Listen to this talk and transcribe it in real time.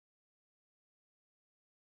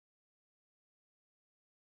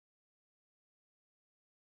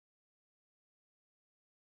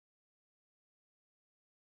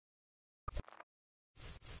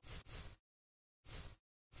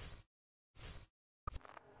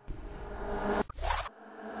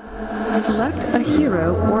Select a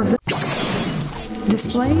hero or villain.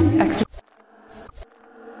 Displaying X.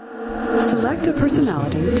 Select a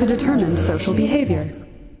personality to determine social behavior.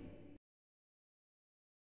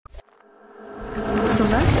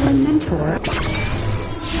 Select a mentor.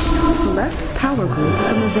 Select power group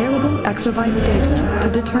from available exabyte data to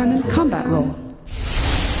determine combat role.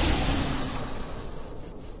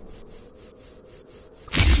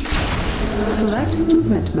 Select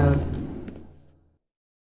movement mode.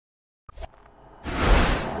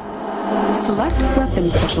 Select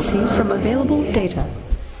weapon specialty from available data.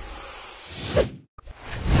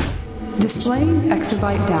 Displaying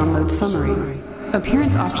exabyte download summary.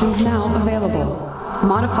 Appearance options now available.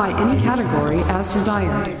 Modify any category as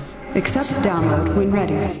desired. Accept download when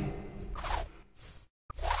ready.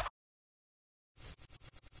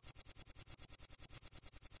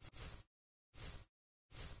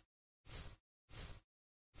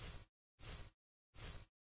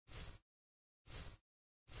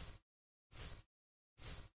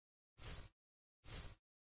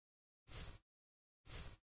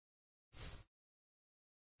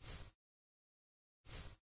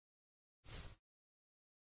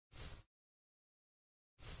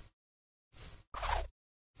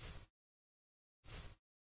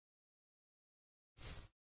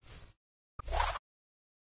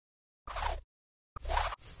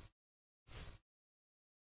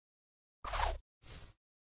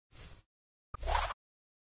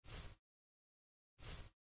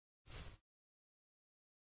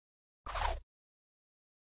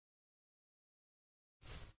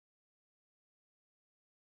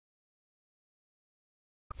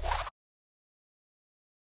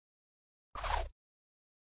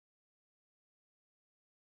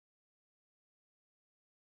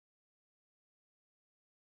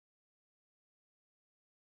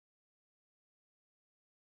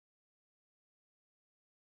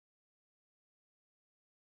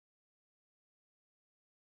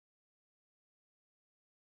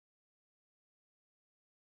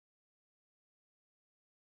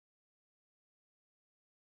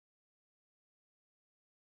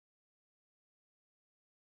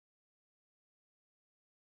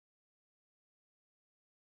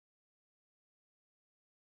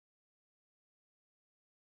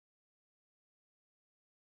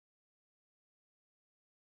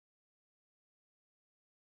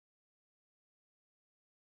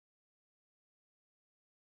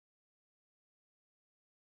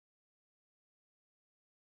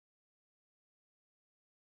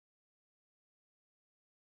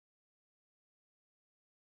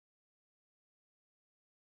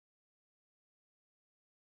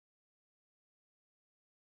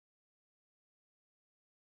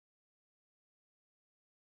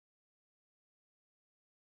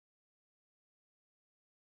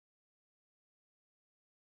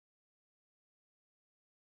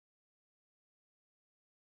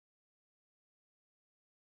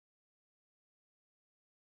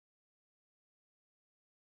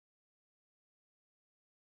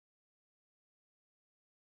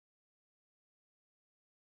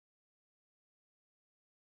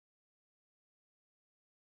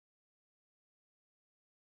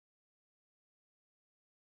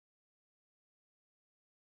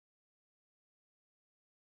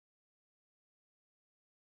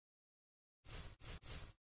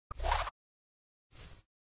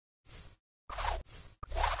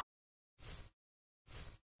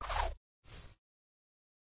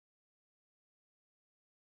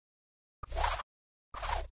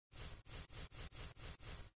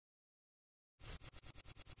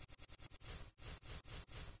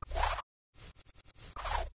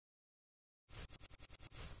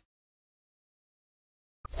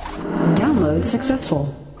 Download successful.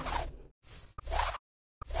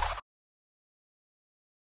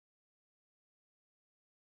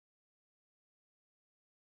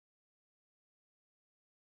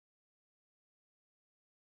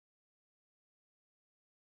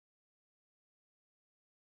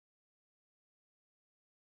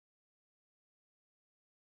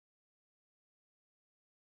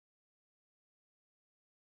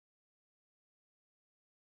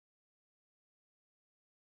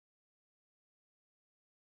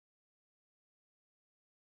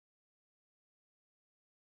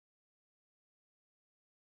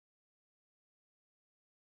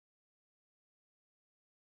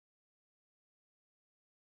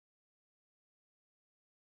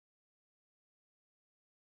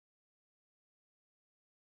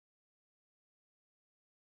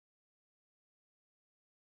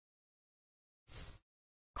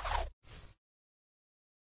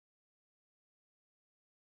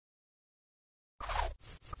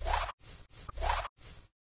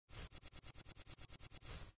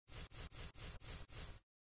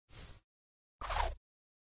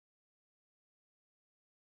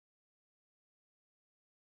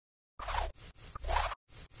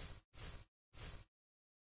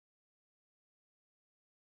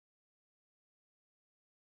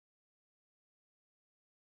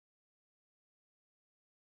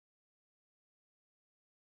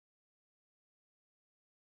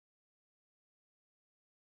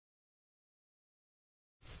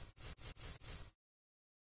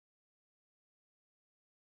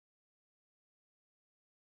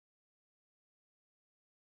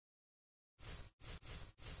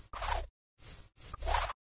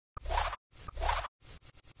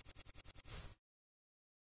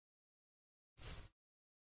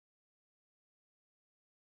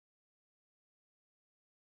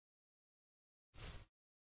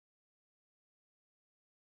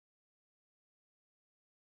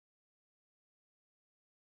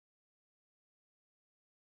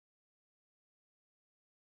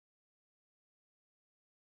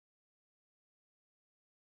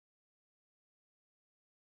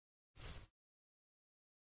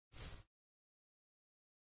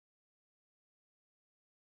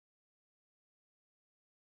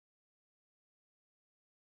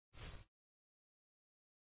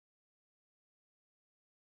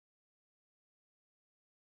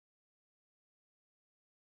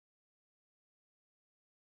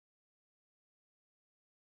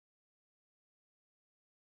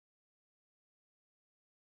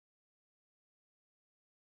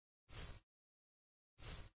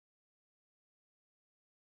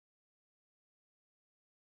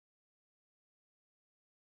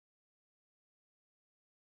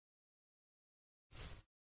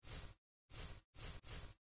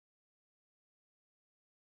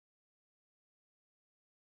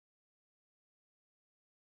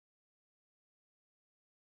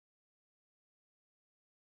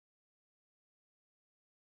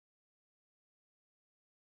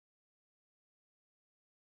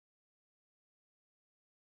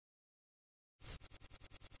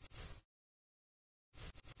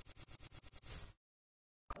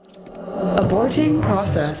 Aborting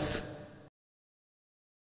process.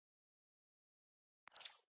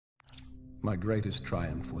 My greatest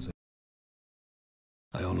triumph was...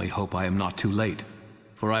 I only hope I am not too late,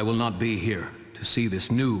 for I will not be here to see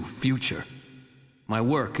this new future. My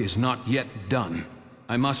work is not yet done.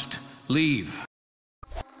 I must leave.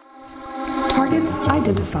 Targets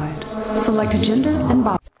identified. Select gender and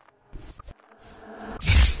body.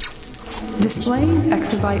 Display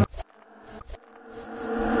exabyte.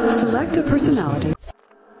 Select a personality.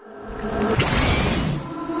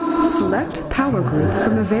 Select power group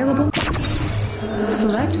from available.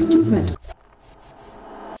 Select movement.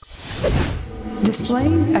 Display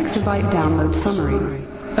exabyte download summary.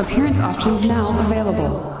 Appearance options now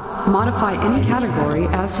available. Modify any category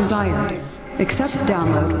as desired. Accept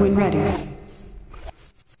download when ready.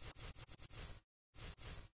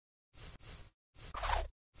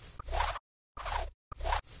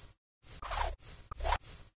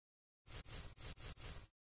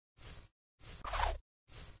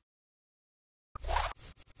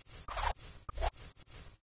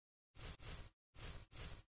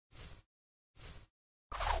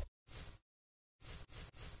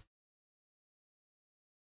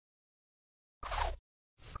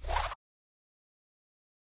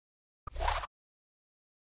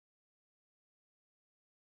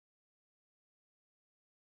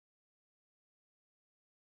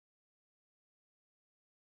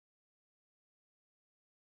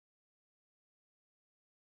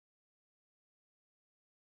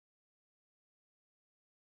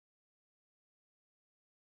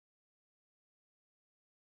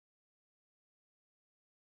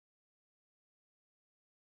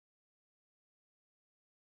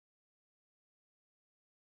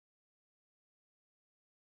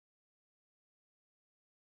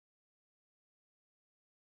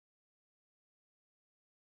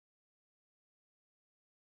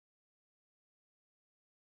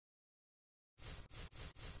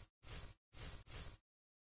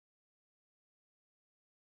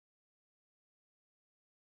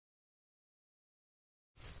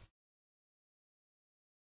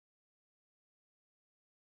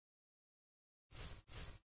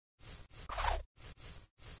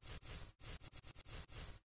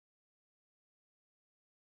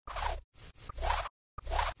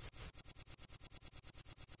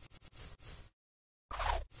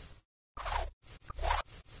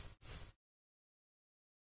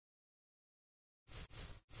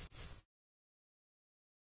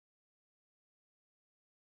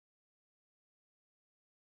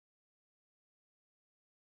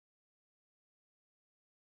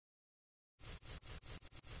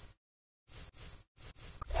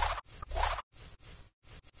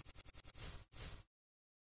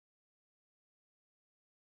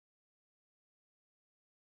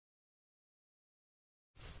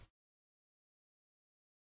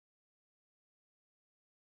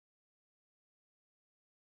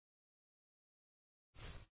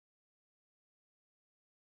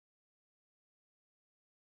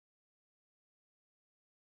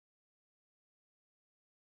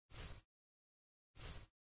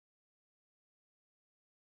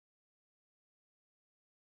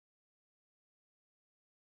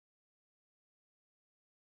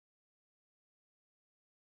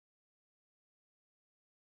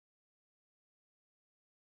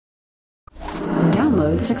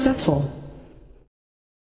 Download successful.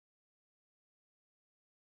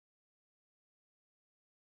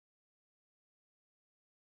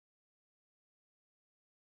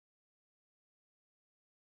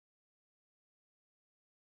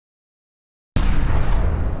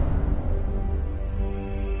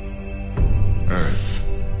 Earth.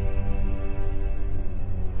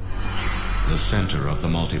 The center of the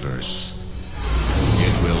multiverse.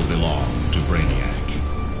 It will belong to Brainiac.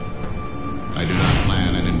 I do not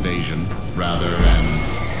plan an invasion, rather an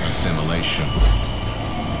assimilation.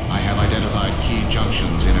 I have identified key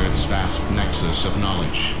junctions in Earth's vast nexus of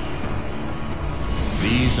knowledge.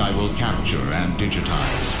 These I will capture and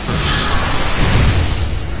digitize first.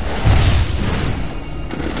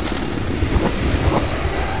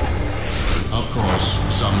 Of course,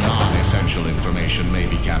 some non-essential information may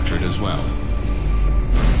be captured as well.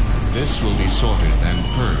 This will be sorted and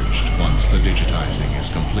purged once the digitizing is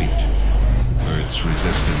complete. Earth's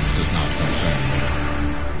resistance does not concern me.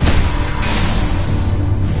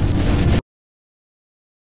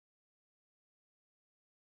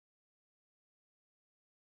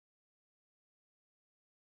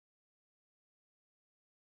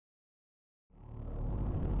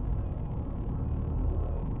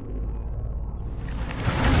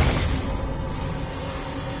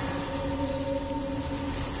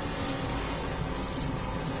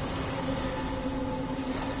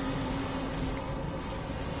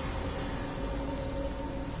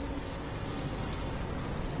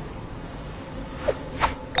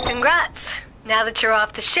 Congrats! Now that you're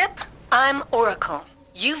off the ship, I'm Oracle.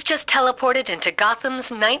 You've just teleported into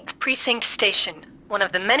Gotham's 9th Precinct Station, one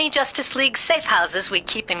of the many Justice League safe houses we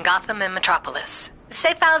keep in Gotham and Metropolis.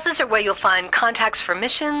 Safe houses are where you'll find contacts for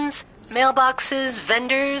missions, mailboxes,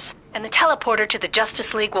 vendors, and the teleporter to the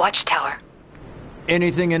Justice League Watchtower.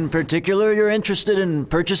 Anything in particular you're interested in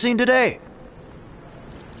purchasing today?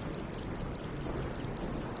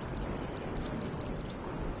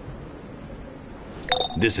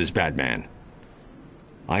 This is Batman.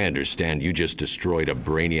 I understand you just destroyed a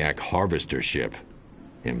Brainiac harvester ship.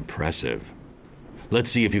 Impressive.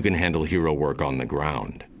 Let's see if you can handle hero work on the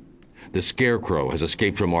ground. The Scarecrow has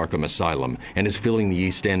escaped from Arkham Asylum and is filling the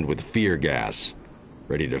East End with fear gas.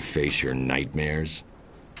 Ready to face your nightmares?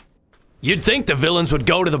 You'd think the villains would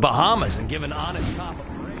go to the Bahamas and give an honest cop a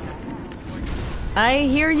break. I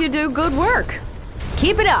hear you do good work.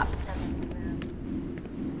 Keep it up.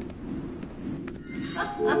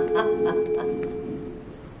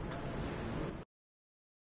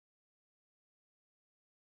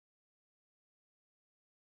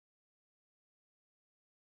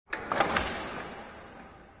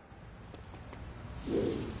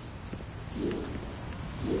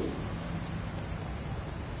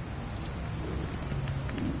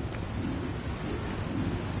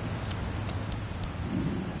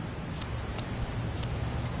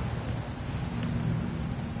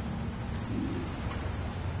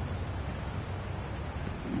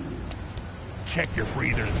 Check your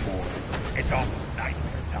breathers, boys. It's almost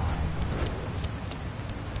nightmare time.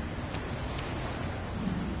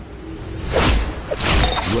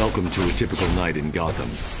 Welcome to a typical night in Gotham.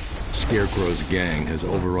 Scarecrow's gang has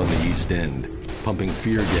overrun the East End, pumping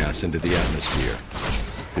fear gas into the atmosphere.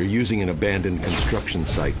 They're using an abandoned construction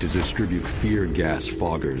site to distribute fear gas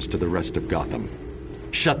foggers to the rest of Gotham.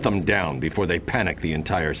 Shut them down before they panic the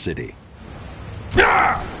entire city.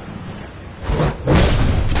 Ah!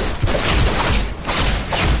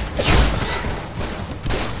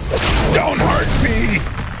 Don't hurt me!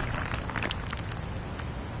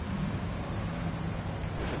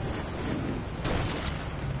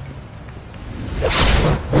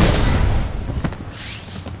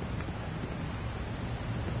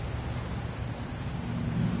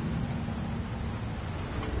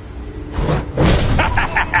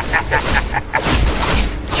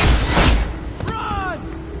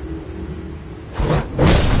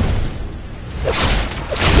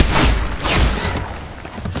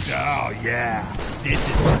 Oh, yeah. This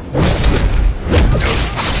is... No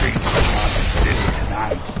streets of Gotham City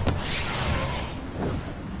tonight.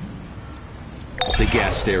 The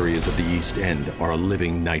gassed areas of the East End are a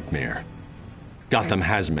living nightmare. Gotham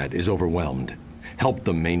Hazmat is overwhelmed. Help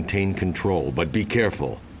them maintain control, but be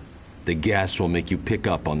careful. The gas will make you pick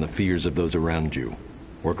up on the fears of those around you,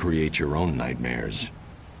 or create your own nightmares.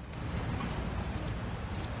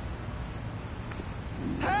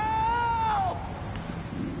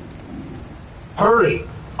 Hurry!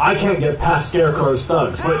 I can't get past Scarecrow's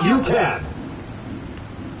thugs, but you can!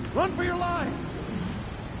 Run for your life!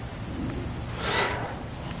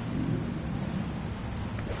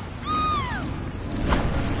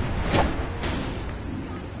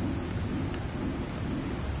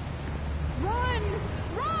 Run!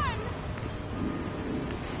 Run!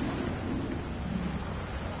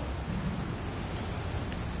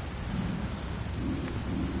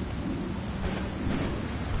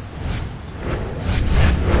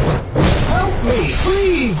 Help me,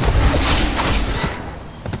 please!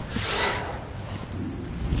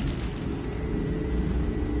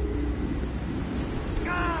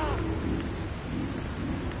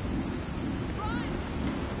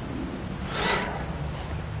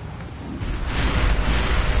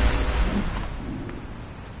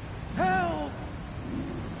 Help!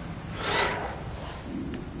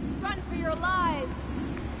 Run for your lives!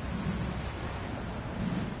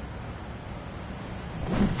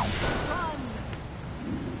 Run!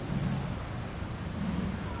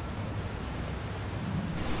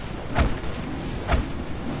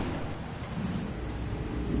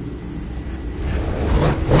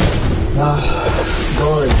 Not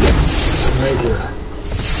going to make it.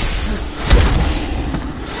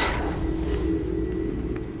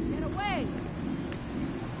 Get away!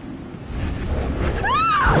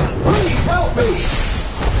 Please help me!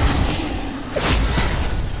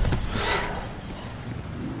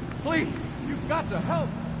 Please, you've got to help!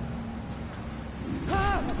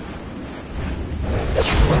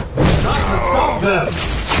 Not to stop them!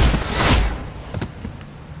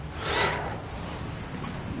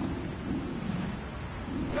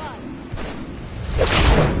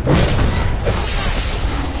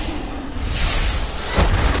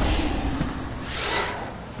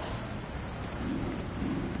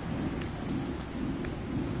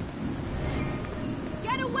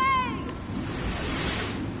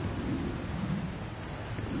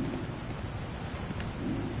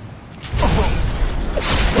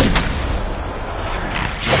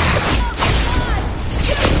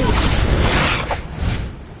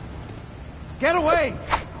 away!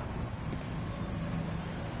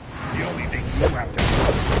 The only thing you have to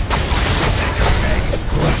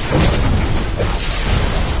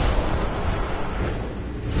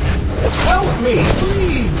Help me,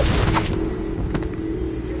 please!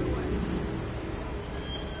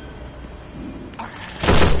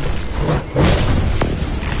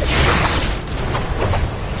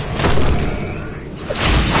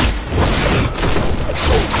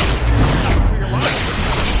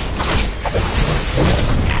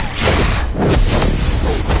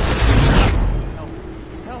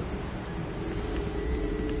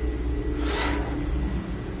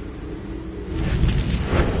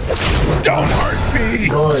 Don't hurt me!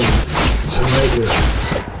 Going to make it.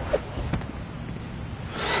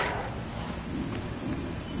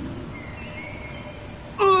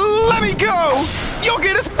 Let me go! You'll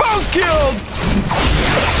get us both killed!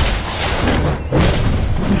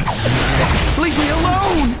 Leave me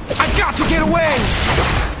alone! I've got to get away!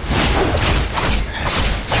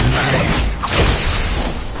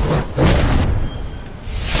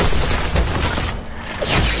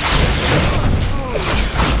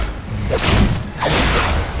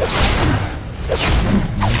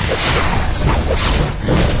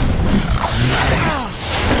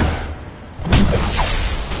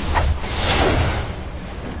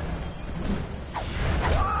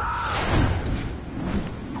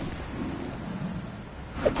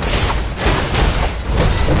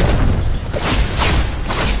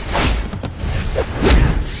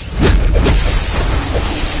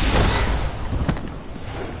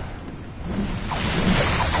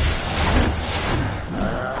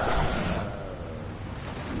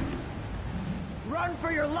 Run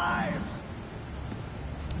for your lives!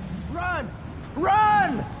 Run!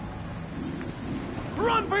 Run!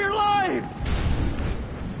 Run for your lives!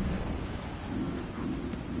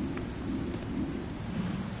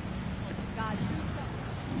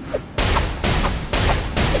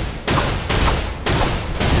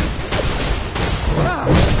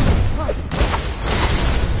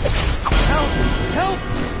 Help!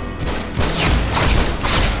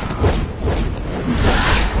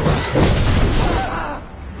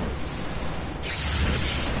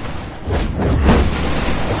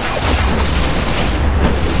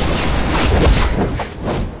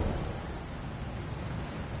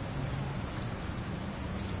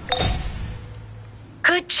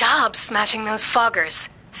 Good job smashing those foggers.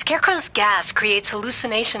 Scarecrow's gas creates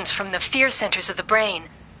hallucinations from the fear centers of the brain,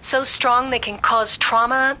 so strong they can cause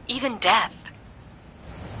trauma, even death.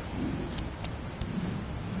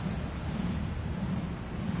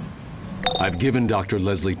 I've given Dr.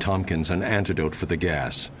 Leslie Tompkins an antidote for the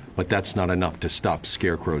gas, but that's not enough to stop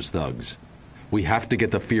Scarecrow's thugs. We have to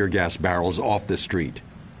get the fear gas barrels off the street.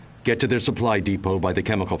 Get to their supply depot by the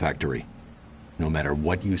chemical factory. No matter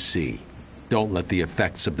what you see, don't let the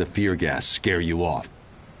effects of the fear gas scare you off.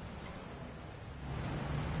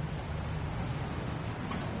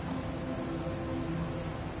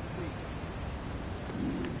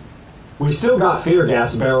 We still got fear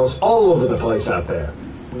gas barrels all over the place out there.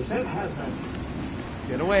 We sent hazmat.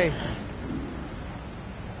 Get away.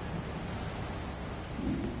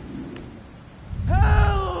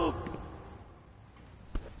 Help!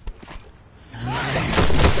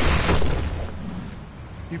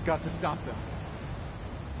 You've got to stop them.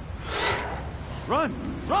 Run!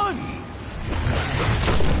 Run!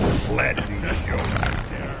 Let me show you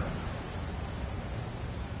terror.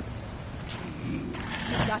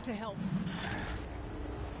 You've got to help.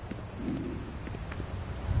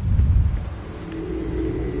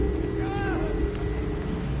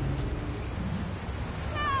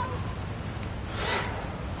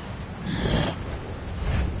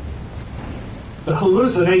 The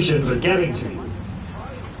hallucinations are getting to you.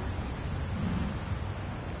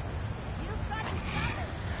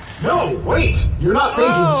 No, wait! You're not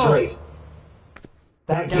thinking straight.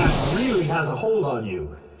 That gas really has a hold on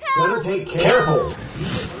you. Better take care. Careful!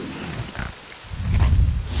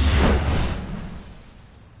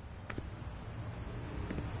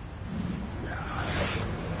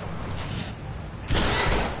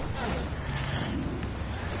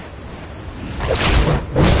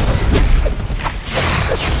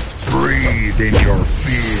 Breathe in your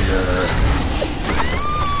fear.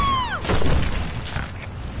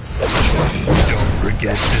 Don't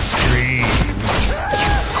forget to scream.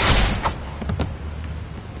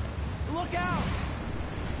 Look out!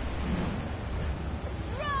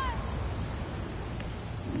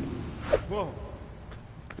 Whoa.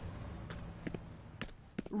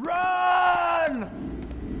 Run!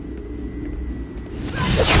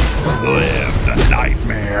 Live the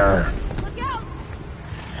nightmare. Look out!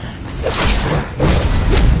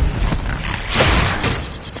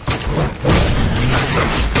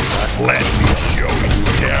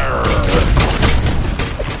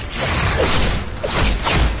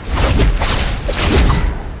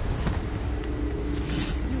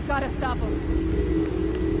 stop him.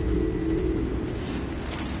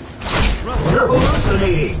 You're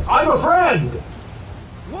hallucinating! I'm a friend!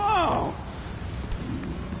 Whoa!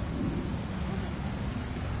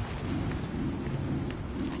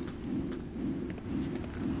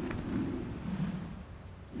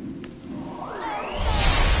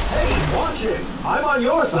 Hey, watch it! I'm on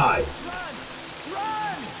your side!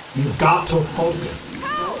 Run! You've got to focus.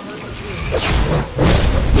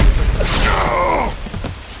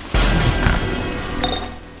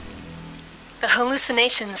 The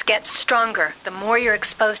hallucinations get stronger the more you're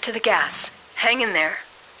exposed to the gas. Hang in there.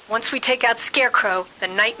 Once we take out Scarecrow, the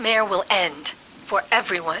nightmare will end. For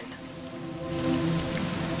everyone.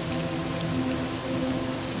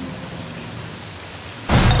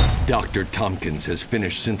 Dr. Tompkins has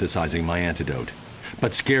finished synthesizing my antidote.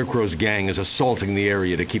 But Scarecrow's gang is assaulting the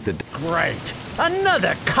area to keep the... Great.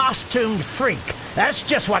 Another costumed freak. That's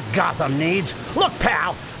just what Gotham needs. Look,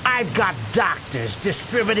 pal, I've got doctors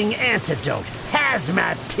distributing antidote,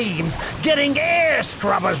 hazmat teams getting air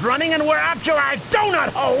scrubbers running, and we're up to our donut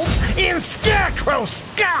holes in Scarecrow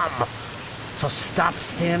scum! So stop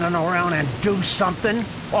standing around and do something,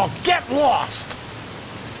 or get lost!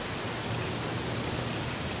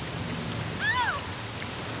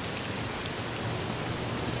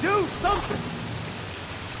 Do something!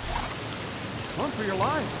 Run for your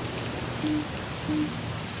lives!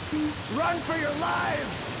 Run for your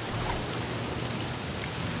lives!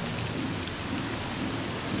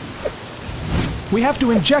 We have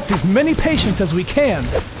to inject as many patients as we can.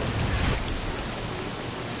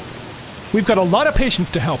 We've got a lot of patients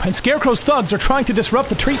to help, and Scarecrow's thugs are trying to disrupt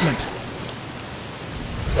the treatment.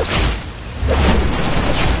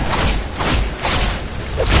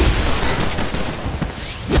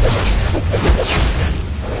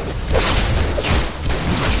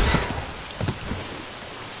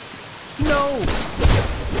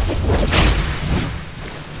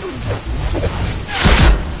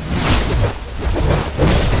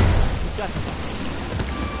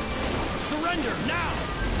 Surrender now!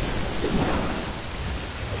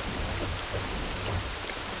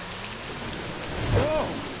 Whoa!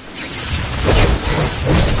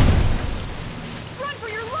 Run for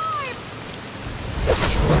your lives!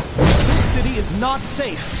 This city is not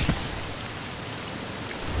safe.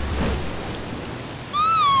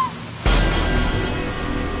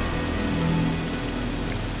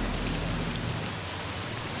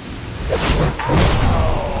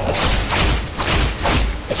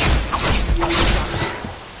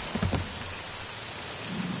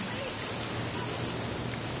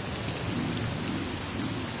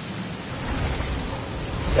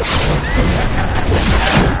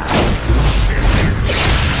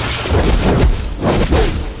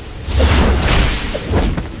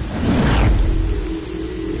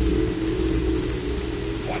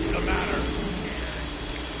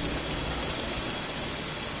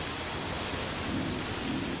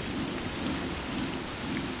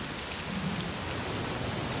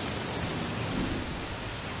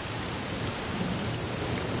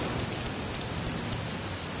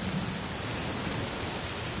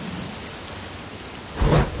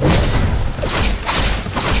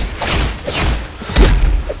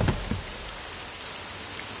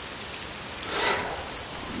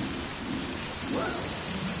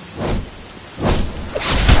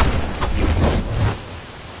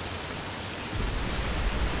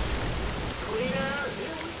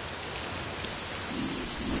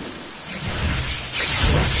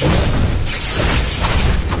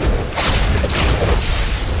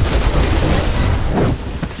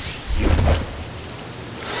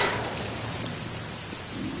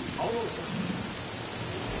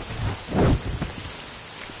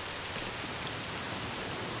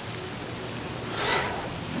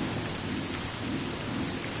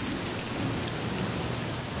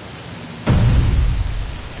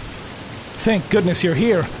 Thank goodness you're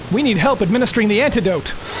here. We need help administering the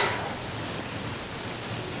antidote.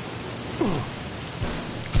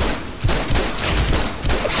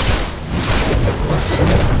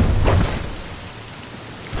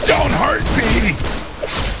 Don't hurt me!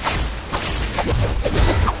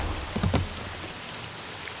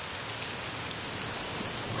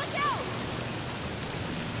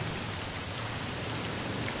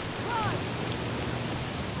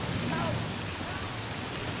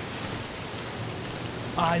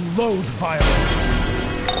 I loathe violence.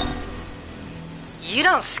 You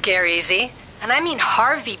don't scare easy. And I mean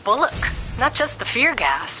Harvey Bullock, not just the fear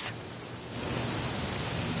gas.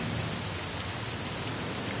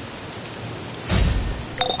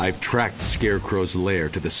 I've tracked Scarecrow's lair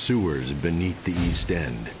to the sewers beneath the East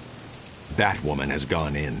End. Batwoman has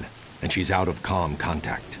gone in, and she's out of comm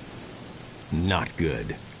contact. Not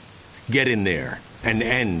good. Get in there and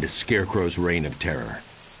end Scarecrow's reign of terror.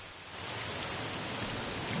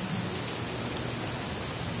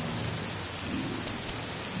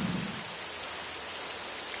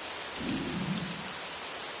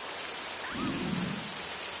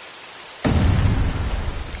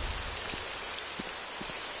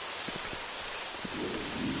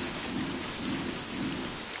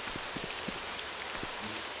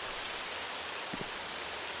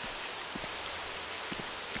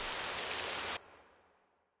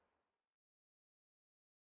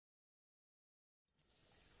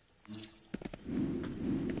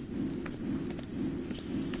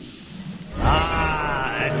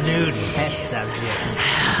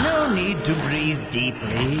 To breathe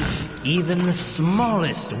deeply, even the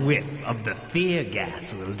smallest whiff of the fear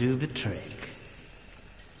gas will do the trick.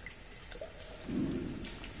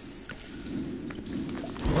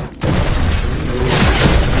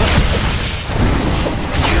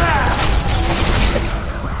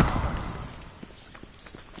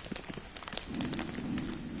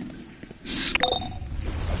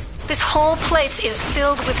 This whole place is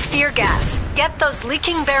filled with fear gas. Get those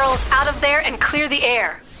leaking barrels out of there and clear the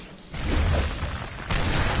air.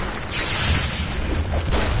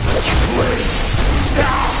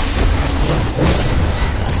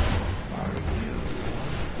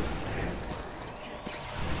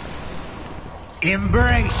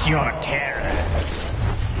 Embrace your terrors.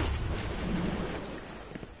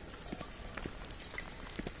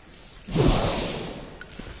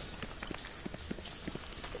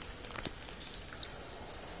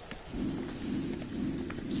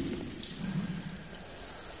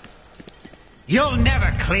 You'll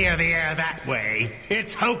never clear the air that way.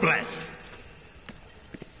 It's hopeless.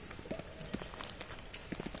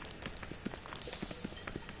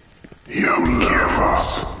 You give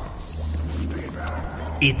us.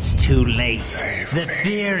 It's too late. The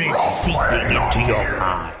fear is seeping into your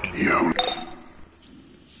mind.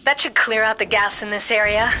 That should clear out the gas in this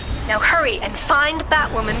area. Now hurry and find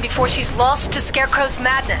Batwoman before she's lost to Scarecrow's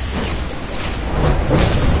madness.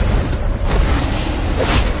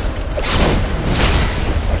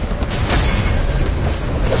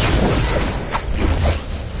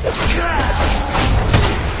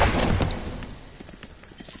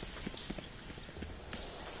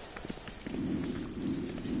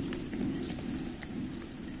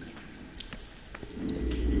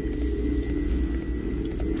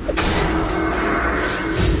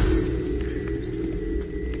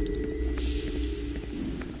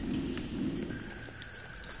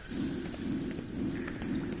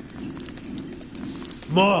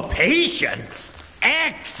 More patience?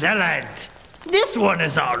 Excellent! This one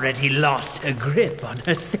has already lost her grip on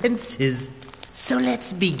her senses. So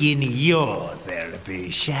let's begin your therapy,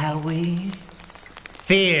 shall we?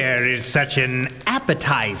 Fear is such an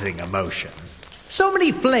appetizing emotion. So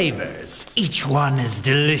many flavors, each one as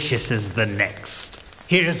delicious as the next.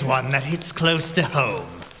 Here's one that hits close to home.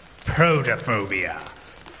 Protophobia.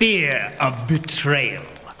 Fear of betrayal.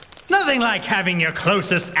 Nothing like having your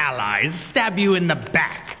closest allies stab you in the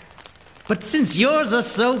back. But since yours are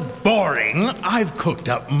so boring, I've cooked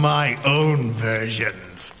up my own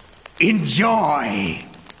versions. Enjoy!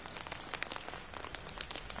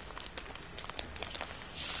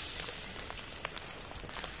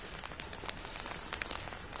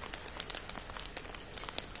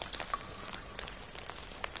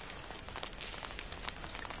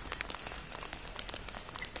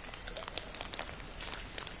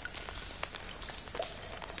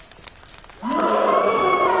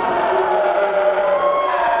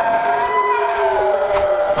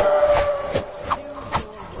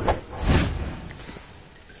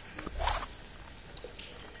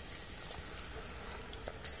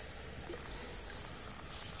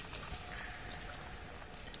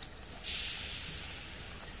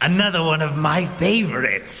 Another one of my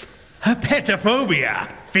favorites.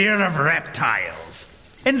 Herpetophobia, fear of reptiles.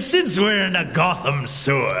 And since we're in a Gotham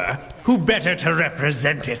sewer, who better to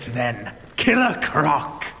represent it than Killer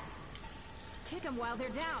Croc? Kick them while they're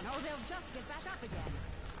down, or they'll just get back up again.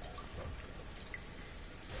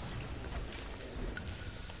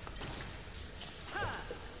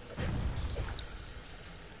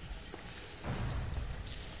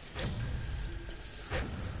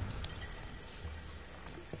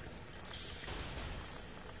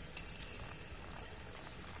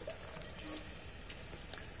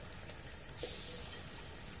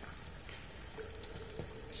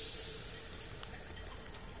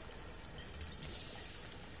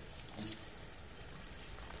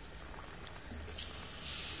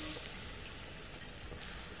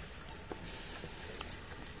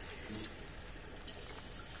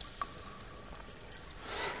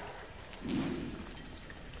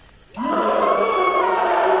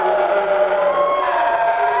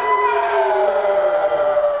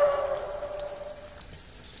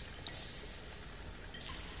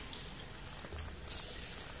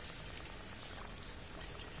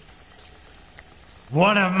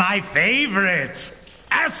 One of my favorites,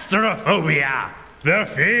 astrophobia, the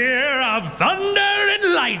fear of thunder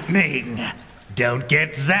and lightning. Don't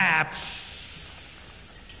get zapped.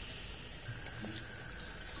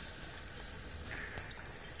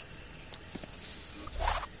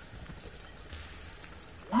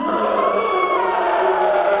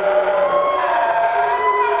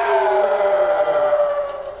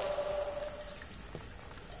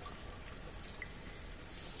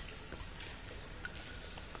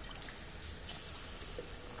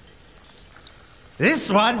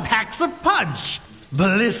 This one packs a punch.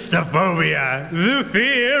 Ballistophobia, the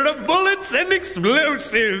fear of bullets and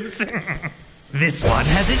explosives. This one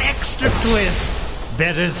has an extra twist.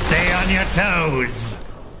 Better stay on your toes.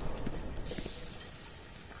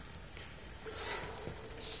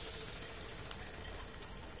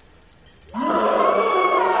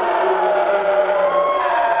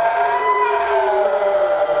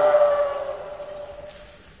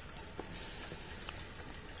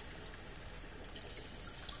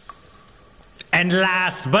 And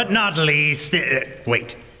last but not least,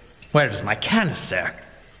 wait, where's my canister?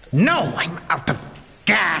 No, I'm out of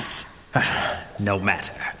gas. No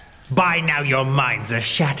matter. By now your minds are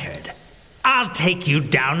shattered. I'll take you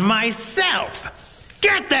down myself.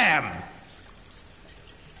 Get them!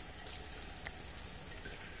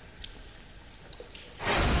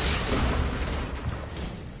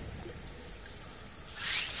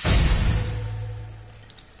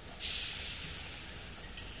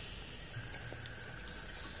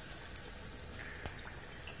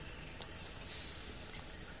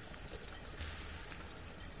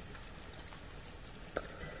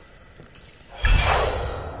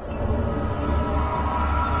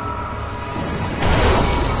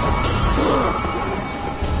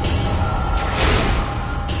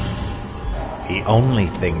 The only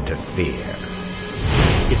thing to fear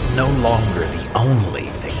is no longer the only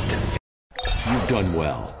thing to fear. You've done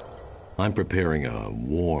well. I'm preparing a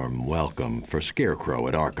warm welcome for Scarecrow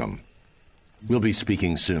at Arkham. We'll be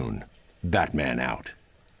speaking soon. Batman out.